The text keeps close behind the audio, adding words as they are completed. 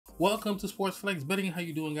Welcome to Sports Flex Betting. How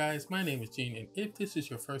you doing, guys? My name is Gene, and if this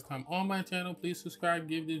is your first time on my channel, please subscribe,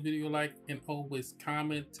 give this video a like, and always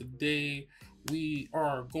comment. Today we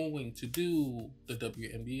are going to do the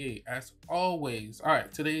WNBA as always. All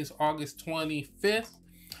right, today is August 25th,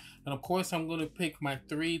 and of course I'm going to pick my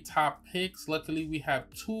 3 top picks. Luckily we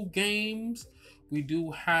have 2 games. We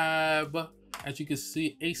do have, as you can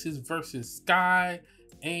see, Aces versus Sky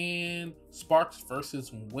and Sparks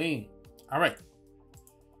versus Wing. All right.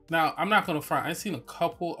 Now, I'm not going to front. I've seen a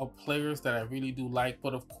couple of players that I really do like,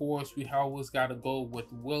 but of course, we always got to go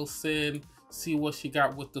with Wilson, see what she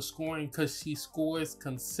got with the scoring, because she scores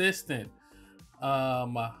consistent.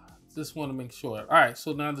 Just want to make sure. All right,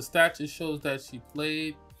 so now the stats, it shows that she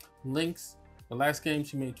played Lynx. The last game,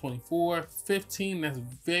 she made 24. 15, that's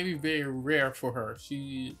very, very rare for her.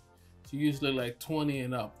 She usually like 20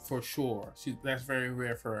 and up for sure. That's very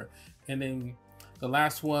rare for her. And then the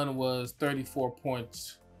last one was 34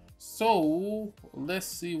 points. So let's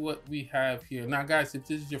see what we have here. Now, guys, if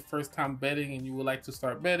this is your first time betting and you would like to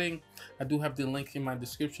start betting, I do have the link in my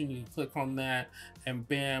description. You can click on that and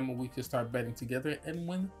bam, we can start betting together and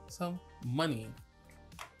win some money.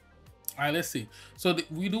 All right, let's see. So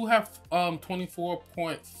we do have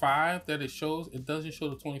 24.5 that it shows. It doesn't show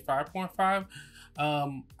the 25.5.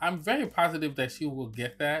 I'm very positive that she will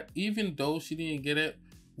get that, even though she didn't get it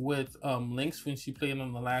with Lynx when she played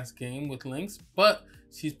on the last game with Lynx, but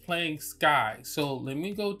she's playing Sky. So let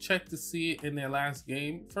me go check to see in their last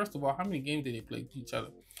game. First of all, how many games did they play each other?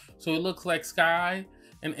 So it looks like Sky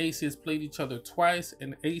and Aces played each other twice,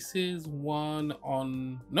 and Aces won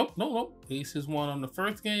on Aces won on the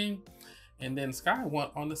first game, and then Sky won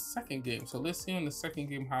on the second game. So let's see on the second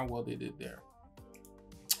game how well they did there.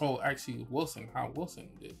 Oh, actually how Wilson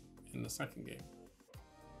did in the second game.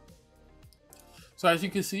 So as you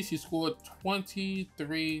can see, she scored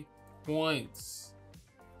 23 points.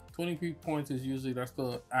 23 points is usually, that's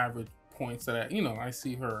the average points that I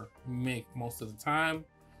see her make most of the time.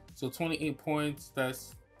 So 28 points,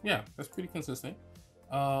 that's pretty consistent.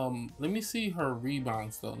 Let me see her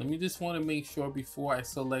rebounds though. Let me just want to make sure before I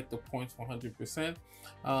select the points 100%.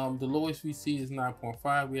 The lowest we see is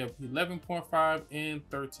 9.5. We have 11.5 and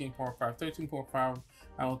 13.5. 13.5,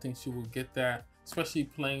 I don't think she will get that, especially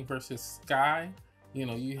playing versus Sky.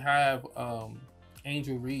 You have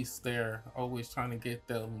Angel Reese there always trying to get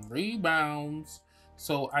the rebounds.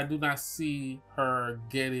 So I do not see her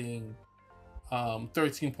getting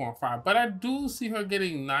 13.5, but I do see her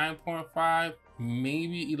getting 9.5,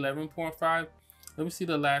 maybe 11.5. Let me see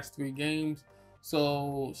the last 3 games.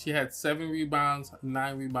 So she had 7 rebounds,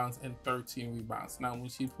 9 rebounds, and 13 rebounds. Now when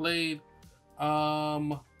she played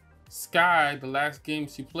Sky, the last game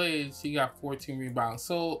she played, she got 14 rebounds.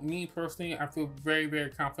 So me personally, I feel very,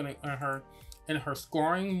 very confident in her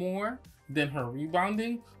scoring more than her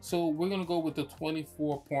rebounding. So we're gonna go with the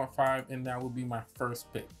 24.5, and that would be my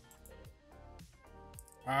first pick.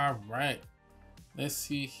 All right, let's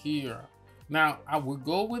see here. Now I would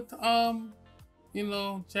go with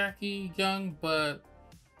Jackie Young, but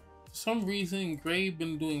for some reason Gray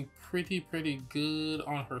been doing pretty good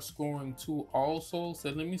on her scoring too also. So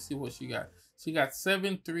let me see what she got. She got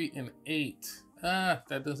 7, 3, and 8.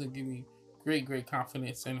 That doesn't give me great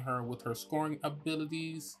confidence in her with her scoring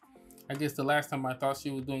abilities. I guess the last time I thought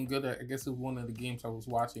she was doing good, I guess it was one of the games I was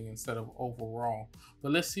watching instead of overall.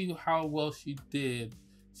 But let's see how well she did.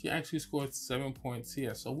 She actually scored 7 points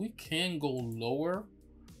here, so we can go lower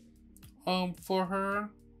for her,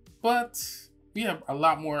 but we have a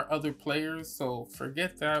lot more other players, so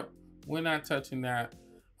forget that. We're not touching that.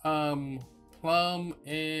 Plum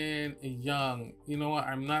and Young, you know what,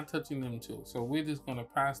 I'm not touching them too, so we're just gonna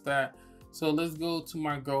pass that. So let's go to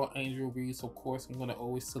my girl Angel Reese. Of course I'm gonna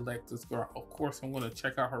always select this girl. Of course I'm gonna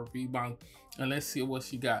check out her rebound, and let's see what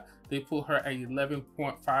she got. They put her at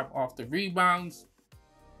 11.5 off the rebounds.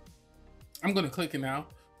 I'm gonna click it now,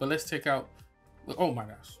 but let's check out. Oh my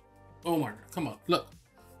gosh, come on, look,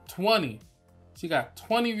 20. She got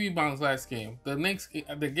 20 rebounds last game.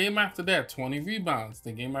 The game after that, 20 rebounds.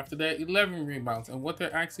 The game after that, 11 rebounds. And what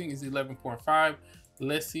they're asking is 11.5.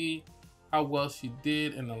 Let's see how well she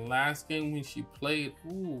did in the last game when she played.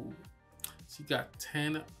 Ooh, she got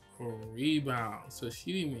 10 rebounds. So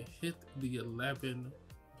she didn't even hit the 11.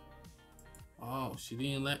 Oh, she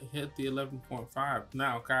didn't hit the 11.5.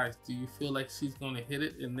 Now, guys, do you feel like she's going to hit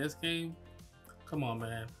it in this game? Come on,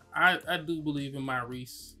 man. I do believe in my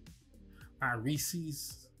Reese. My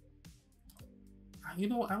Reese's. I don't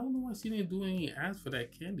know why she didn't do any ads for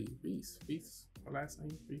that candy. Reese. Her last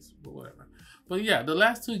name, Reese, but whatever. But yeah, the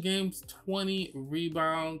last 2 games, 20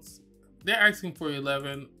 rebounds. They're asking for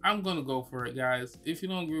 11. I'm going to go for it, guys. If you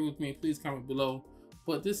don't agree with me, please comment below.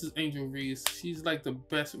 but this is Angel Reese. She's like the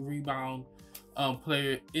best rebound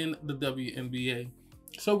player in the WNBA.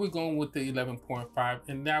 So we're going with the 11.5,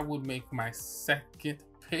 and that would make my second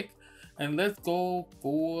pick. And let's go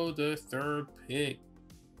for the third pick.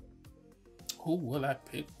 Who will I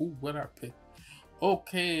pick? Who will I pick?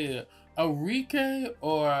 Okay, Enrique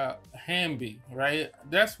or Hamby, right?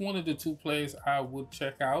 That's one of the two players I would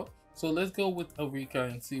check out. So let's go with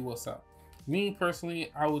Enrique and see what's up. Me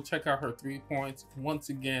personally, I would check out her 3 points. Once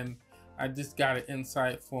again, I just got an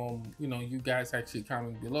insight from, you guys actually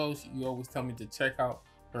commenting below. You always tell me to check out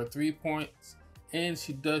her 3 points, and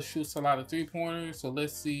she does shoot a lot of 3-pointers. So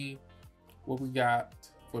let's see what we got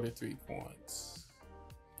for the 3 points.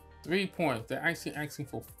 3 points. They're actually asking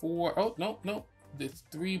for 4. Oh, no. This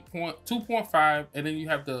 2.5, and then you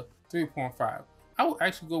have the 3.5. I would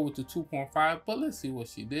actually go with the 2.5, but let's see what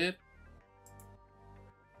she did.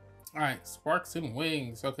 All right, Sparks and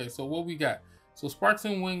Wings. Okay, so what we got? So Sparks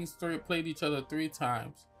and Wings played each other 3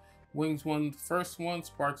 times. Wings won the first one,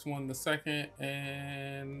 Sparks won the second,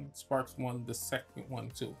 and Sparks won the second one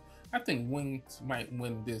too. I think Wings might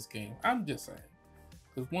win this game. I'm just saying,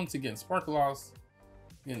 because once again, Spark lost,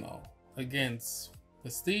 against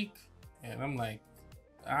Mystique. And I'm like,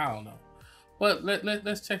 I don't know. But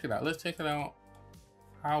let's check it out. Let's check it out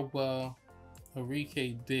how well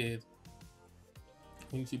Enrique did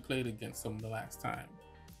when she played against them the last time.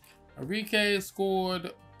 Enrique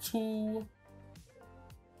scored 2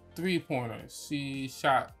 3-pointers. She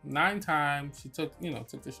shot 9 times. She took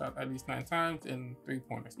the shot at least 9 times and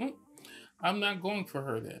 3-pointers. I'm not going for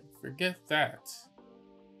her then. Forget that.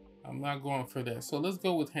 I'm not going for that. So let's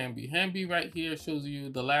go with Hamby. Hamby right here shows you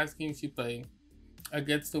the last game she played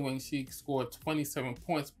against the Wings. She scored 27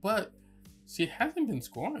 points, but she hasn't been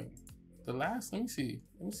scoring. Let me see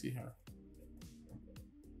her.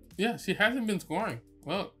 Yeah, she hasn't been scoring.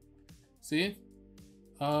 Well, see?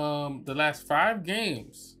 The last 5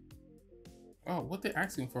 games. Oh, what they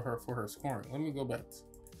asking for her scoring? Let me go back.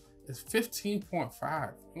 It's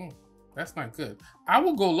 15.5. That's not good. I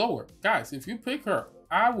will go lower. Guys, if you pick her,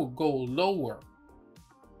 I will go lower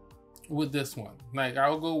with this one. Like,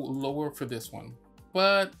 I'll go lower for this one.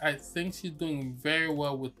 But I think she's doing very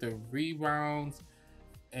well with the rebounds.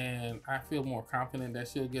 And I feel more confident that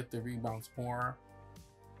she'll get the rebounds more.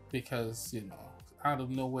 Because, out of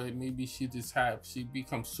nowhere, maybe she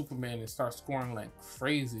becomes Superman and starts scoring like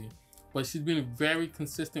crazy. But she's been very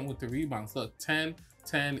consistent with the rebounds. Look, 10,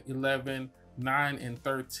 10, 11, 9, and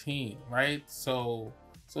 13, right? So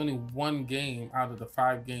it's only 1 game out of the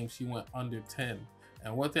 5 games she went under 10.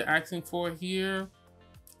 And what they're asking for here,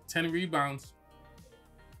 10 rebounds.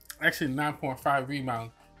 Actually, 9.5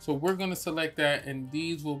 rebounds. So we're going to select that, and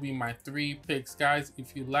these will be my 3 picks. Guys,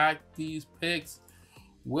 if you like these picks,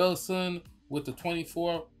 Wilson with the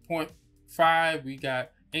 24.5. We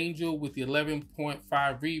got Angel with the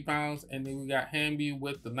 11.5 rebounds, and then we got Hamby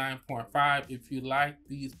with the 9.5. If you like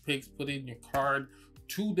these picks, put in your card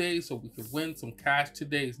today so we can win some cash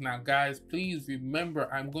today. Now, guys, please remember,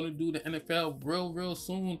 I'm going to do the NFL real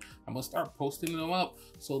soon. I'm going to start posting them up,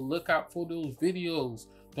 so look out for those videos.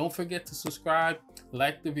 Don't forget to subscribe,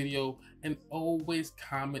 like the video, and always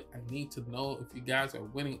comment. I need to know if you guys are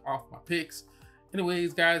winning off my picks.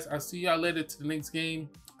 Anyways, guys, I'll see y'all later to the next game.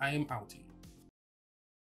 I am out here.